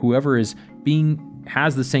 So whoever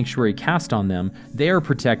has the Sanctuary cast on them, they are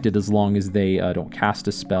protected as long as they don't cast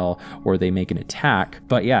a spell or they make an attack.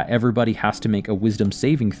 But yeah, everybody has to make a Wisdom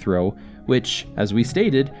saving throw, which, as we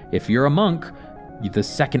stated, if you're a monk, the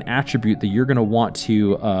second attribute that you're going to want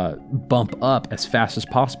to bump up as fast as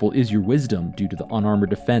possible is your Wisdom, due to the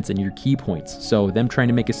unarmored defense and your key points. So them trying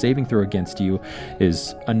to make a saving throw against you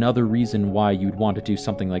is another reason why you'd want to do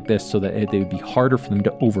something like this, so that it would be harder for them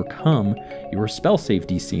to overcome your spell save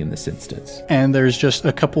DC in this instance. And there's just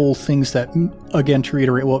a couple things that, again, to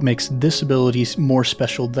reiterate what makes this ability more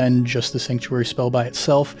special than just the Sanctuary spell by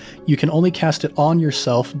itself. You can only cast it on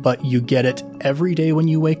yourself, but you get it every day when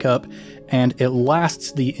you wake up, and it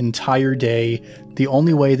lasts the entire day. The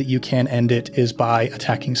only way that you can end it is by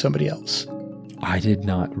attacking somebody else. I did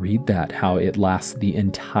not read that, how it lasts the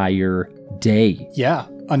entire day. Yeah,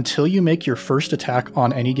 until you make your first attack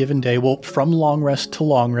on any given day. Well, from long rest to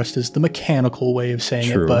long rest is the mechanical way of saying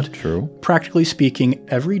it, but practically speaking,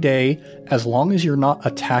 every day, as long as you're not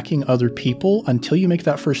attacking other people, until you make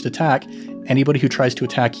that first attack, anybody who tries to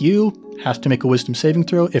attack you has to make a Wisdom saving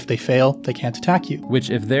throw. If they fail, they can't attack you.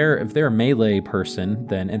 Which, if they're a melee person,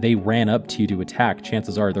 then and they ran up to you to attack,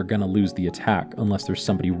 chances are they're going to lose the attack unless there's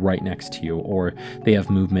somebody right next to you, or they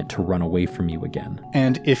have movement to run away from you again.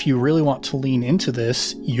 And if you really want to lean into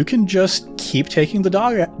this, you can just keep taking the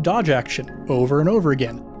dodge action over and over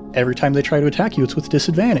again. Every time they try to attack you, it's with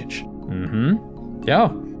disadvantage. Mm-hmm.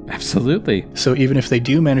 Yeah. Absolutely. So even if they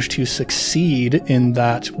do manage to succeed in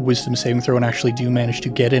that Wisdom saving throw and actually do manage to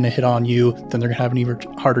get in a hit on you, then they're going to have an even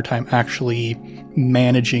harder time actually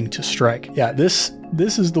managing to strike. Yeah, this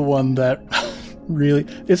is the one that really,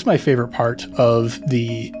 it's my favorite part of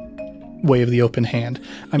the Way of the Open Hand.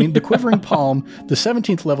 I mean, the Quivering Palm, the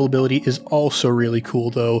 17th level ability, is also really cool,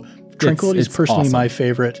 though. Tranquility is personally awesome. My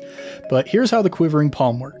favorite. But here's how the Quivering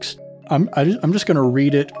Palm works. I'm just going to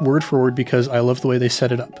read it word for word because I love the way they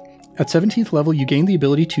set it up. At 17th level, you gain the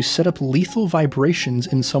ability to set up lethal vibrations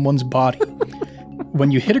in someone's body. When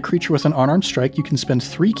you hit a creature with an unarmed strike, you can spend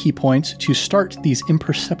 3 key points to start these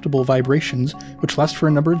imperceptible vibrations, which last for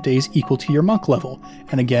a number of days equal to your monk level.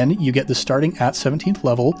 And again, you get this starting at 17th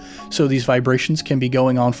level, so these vibrations can be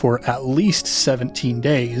going on for at least 17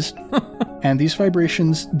 days. And these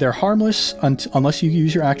vibrations, they're harmless unless you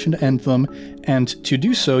use your action to end them, and to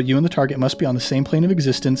do so, you and the target must be on the same plane of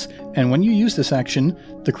existence, and when you use this action,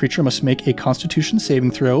 the creature must make a Constitution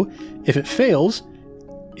saving throw. If it fails,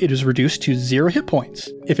 it is reduced to 0 hit points.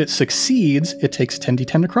 If it succeeds, it takes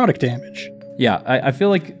 10d10 necrotic damage. Yeah, I feel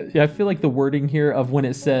like the wording here of when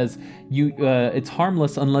it says it's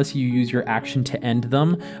harmless unless you use your action to end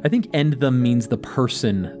them. I think end them means the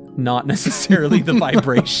person, not necessarily the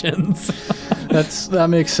vibrations. That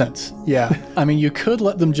makes sense. Yeah. I mean, you could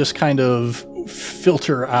let them just kind of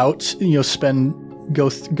filter out,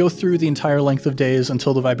 go through the entire length of days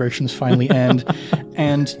until the vibrations finally end.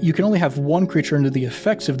 And you can only have one creature under the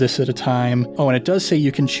effects of this at a time. Oh, and it does say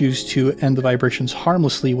you can choose to end the vibrations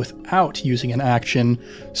harmlessly without using an action.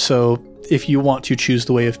 So if you want to choose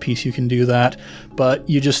the way of peace, you can do that. But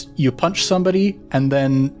you punch somebody, and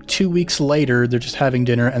then 2 weeks later, they're just having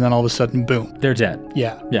dinner, and then all of a sudden, boom. They're dead.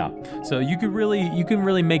 Yeah. Yeah. So you can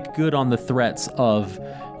really make good on the threats of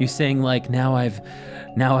you saying, like, now I've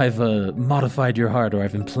modified your heart, or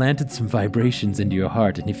I've implanted some vibrations into your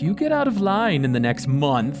heart, and if you get out of line in the next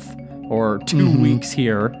month or 2 weeks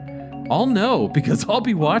here, I'll know, because I'll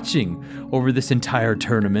be watching over this entire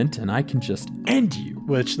tournament, and I can just end you.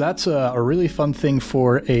 Which, that's a really fun thing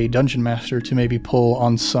for a dungeon master to maybe pull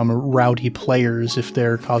on some rowdy players if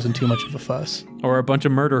they're causing too much of a fuss. Or a bunch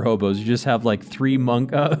of murder hobos. You just have like 3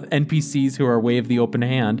 monk NPCs who are way of the open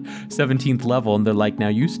hand, 17th level, and they're like, now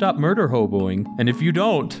you stop murder hoboing, and if you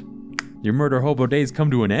don't, your murder hobo days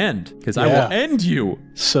come to an end, because I will end you.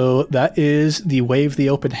 So that is the Wave the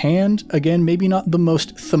Open Hand. Again, maybe not the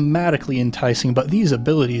most thematically enticing, but these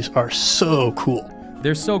abilities are so cool.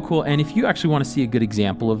 They're so cool, and if you actually want to see a good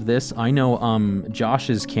example of this, I know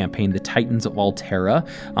Josh's campaign, the Titans of Altera,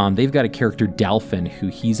 they've got a character, Dalfin, who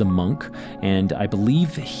he's a monk, and I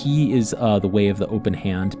believe he is the Way of the Open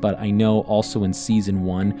Hand, but I know also in Season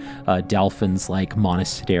 1, Dalfin's like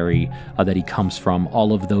monastery that he comes from,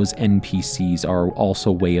 all of those NPCs are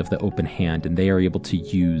also Way of the Open Hand, and they are able to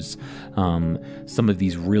use some of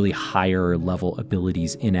these really higher level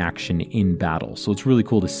abilities in action in battle. So it's really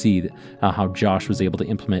cool to see how Josh was able to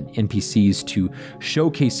implement NPCs to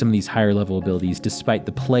showcase some of these higher level abilities despite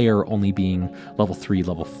the player only being level 3,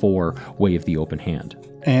 level 4 Way of the Open Hand.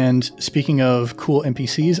 And speaking of cool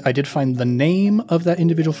NPCs, I did find the name of that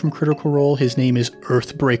individual from Critical Role. His name is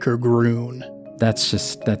Earthbreaker Groon. That's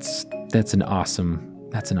an awesome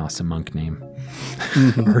monk name.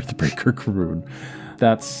 Earthbreaker Groon.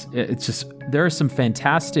 There are some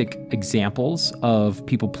fantastic examples of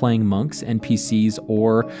people playing monks, NPCs,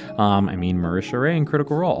 or, Marisha Ray in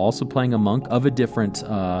Critical Role also playing a monk of a different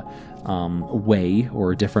way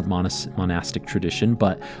or a different monastic tradition,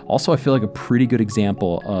 but also I feel like a pretty good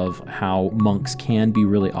example of how monks can be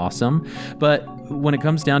really awesome. But when it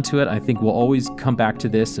comes down to it, I think we'll always come back to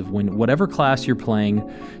this of when whatever class you're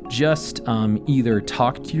playing, just either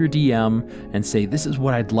talk to your DM and say, this is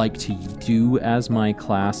what I'd like to do as my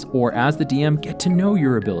class, or as the DM, get to know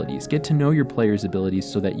your abilities, get to know your players'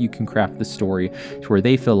 abilities so that you can craft the story to where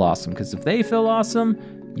they feel awesome. Because if they feel awesome,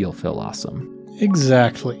 you'll feel awesome.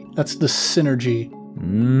 Exactly. That's the synergy.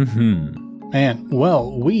 Mm-hmm. Man,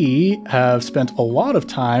 well, we have spent a lot of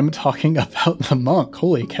time talking about the monk.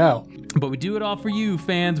 Holy cow. But we do it all for you,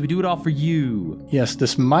 fans. We do it all for you. Yes,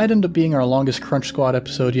 this might end up being our longest Crunch Squad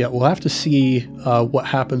episode yet. We'll have to see what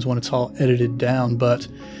happens when it's all edited down, but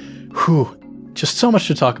just so much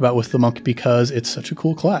to talk about with the monk because it's such a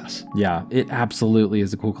cool class. Yeah, it absolutely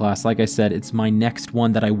is a cool class. Like I said, it's my next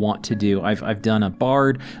one that I want to do. I've done a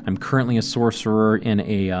bard. I'm currently a sorcerer in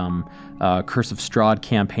a Curse of Strahd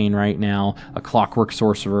campaign right now, a clockwork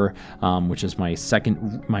sorcerer, which is my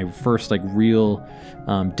first like real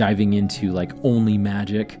diving into like only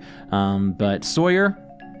magic. But Sawyer,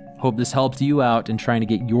 hope this helped you out in trying to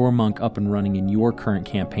get your monk up and running in your current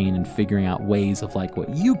campaign and figuring out ways of like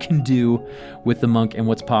what you can do with the monk and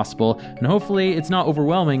what's possible. And hopefully it's not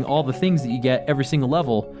overwhelming all the things that you get every single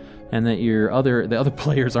level, and that the other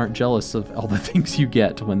players aren't jealous of all the things you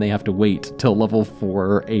get when they have to wait till level 4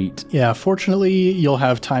 or 8. Yeah, fortunately, you'll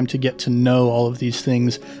have time to get to know all of these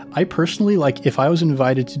things. I personally, like, if I was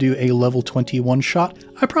invited to do a level 21 shot,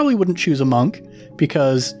 I probably wouldn't choose a monk,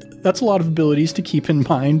 because that's a lot of abilities to keep in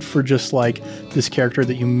mind for just, like, this character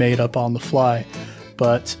that you made up on the fly.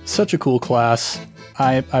 But such a cool class.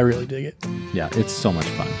 I really dig it. Yeah, it's so much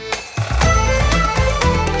fun.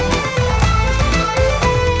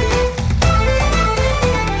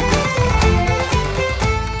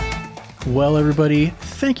 Well, everybody,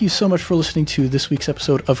 thank you so much for listening to this week's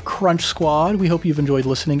episode of Crunch Squad. We hope you've enjoyed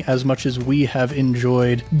listening as much as we have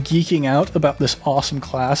enjoyed geeking out about this awesome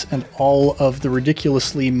class and all of the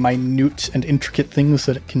ridiculously minute and intricate things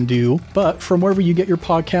that it can do. But from wherever you get your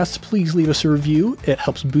podcasts, please leave us a review. It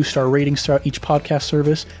helps boost our ratings throughout each podcast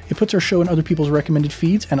service. It puts our show in other people's recommended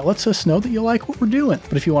feeds, and it lets us know that you like what we're doing.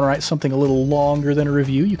 But if you want to write something a little longer than a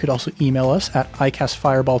review, you could also email us at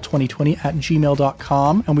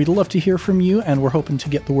icastfireball2020@gmail.com, and we'd love to hear from you, and we're hoping to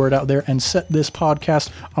get the word out there and set this podcast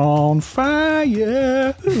on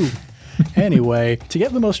fire. Ooh. Anyway, to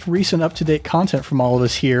get the most recent up-to-date content from all of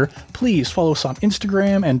us here, please follow us on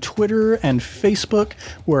Instagram and Twitter and Facebook.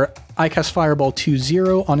 We're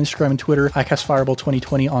iCastFireball20 on Instagram and Twitter,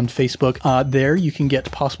 iCastFireball2020 on Facebook. There you can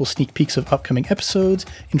get possible sneak peeks of upcoming episodes,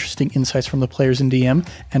 interesting insights from the players in DM,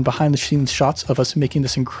 and behind-the-scenes shots of us making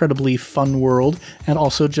this incredibly fun world, and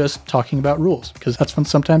also just talking about rules, because that's fun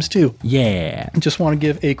sometimes too. Yeah. Just want to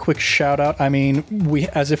give a quick shout-out. I mean,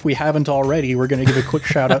 as if we haven't already, we're going to give a quick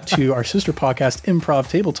shout-out to our sister podcast, Improv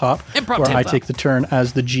Tabletop, where I take the turn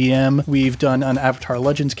as the GM. We've done an Avatar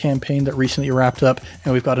Legends campaign that recently wrapped up,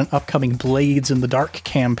 and we've got an upcoming Blades in the Dark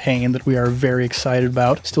campaign that we are very excited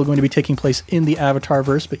about. Still going to be taking place in the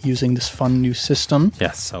Avatarverse, but using this fun new system.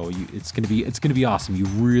 Yes, so it's going to be awesome. You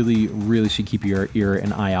really should keep your ear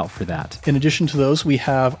and eye out for that. In addition to those, we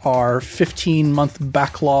have our 15-month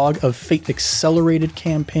backlog of Fate Accelerated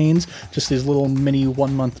campaigns, just these little mini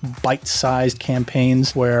 1-month bite-sized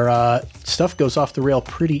campaigns where stuff goes off the rail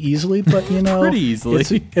pretty easily, but pretty easily.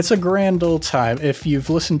 It's a grand old time. If you've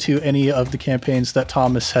listened to any of the campaigns that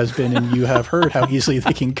Thomas has been in, you have heard how easily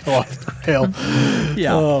they can go off the rail.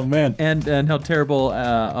 Yeah. Oh man. And how terrible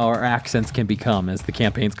our accents can become as the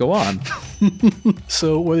campaigns go on.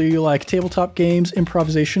 So whether you like tabletop games,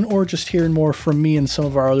 improvisation, or just hearing more from me and some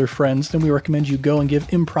of our other friends, then we recommend you go and give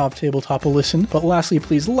Improv Tabletop a listen. But lastly,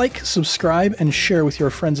 please like, subscribe, and share with your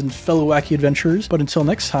friends and fellow wacky adventurers. But until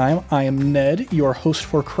next time, I am Ned, your host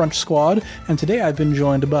for Crunch Squad, and today I've been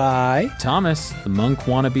joined by Thomas, the monk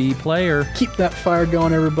wannabe player. Keep that fire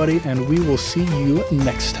going, everybody, and we will see you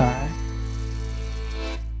next time.